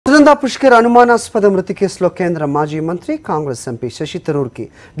Sunanda Pushkar అనుమానాస్పద మృతి కేసులో కేంద్ర మాజీ మంత్రి కాంగ్రెస్ ఎంపీ శశి థరూర్ కి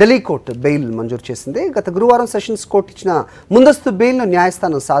ఢిల్లీ కోర్టు బెయిల్ మంజూరు చేసింది. గత గురువారం సెషన్స్ కోర్టు ఇచ్చిన ముందస్తు బెయిల్ను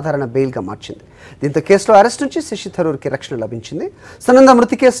న్యాయస్థానం సాధారణ బెయిల్గా మార్చింది. దీంతో కేసులో అరెస్ట్ నుంచి శశి థరూర్ కి రక్షణ లభించింది. సునంద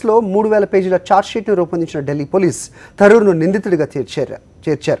మృతి కేసులో 3000 పేజీల ఛార్జ్షీట్ను రూపొందించిన ఢిల్లీ పోలీస్ థరూర్ను నిందితుడిగా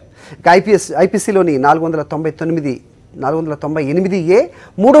చేర్చారు. ఐపీసీలోని 498A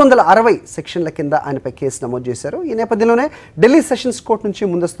 360 సెక్షన్ల కింద ఆయనపై కేసు నమోదు చేశారు. ఈ నేపథ్యంలోనే ఢిల్లీ సెషన్స్ కోర్టు నుంచి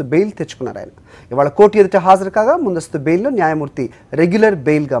ముందస్తు బెయిల్ తెచ్చుకున్నారు. ఆయన ఇవాళ కోర్టు ఎదుట హాజరు కాగా ముందస్తు బెయిల్ను న్యాయమూర్తి రెగ్యులర్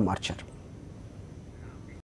బెయిల్గా మార్చారు.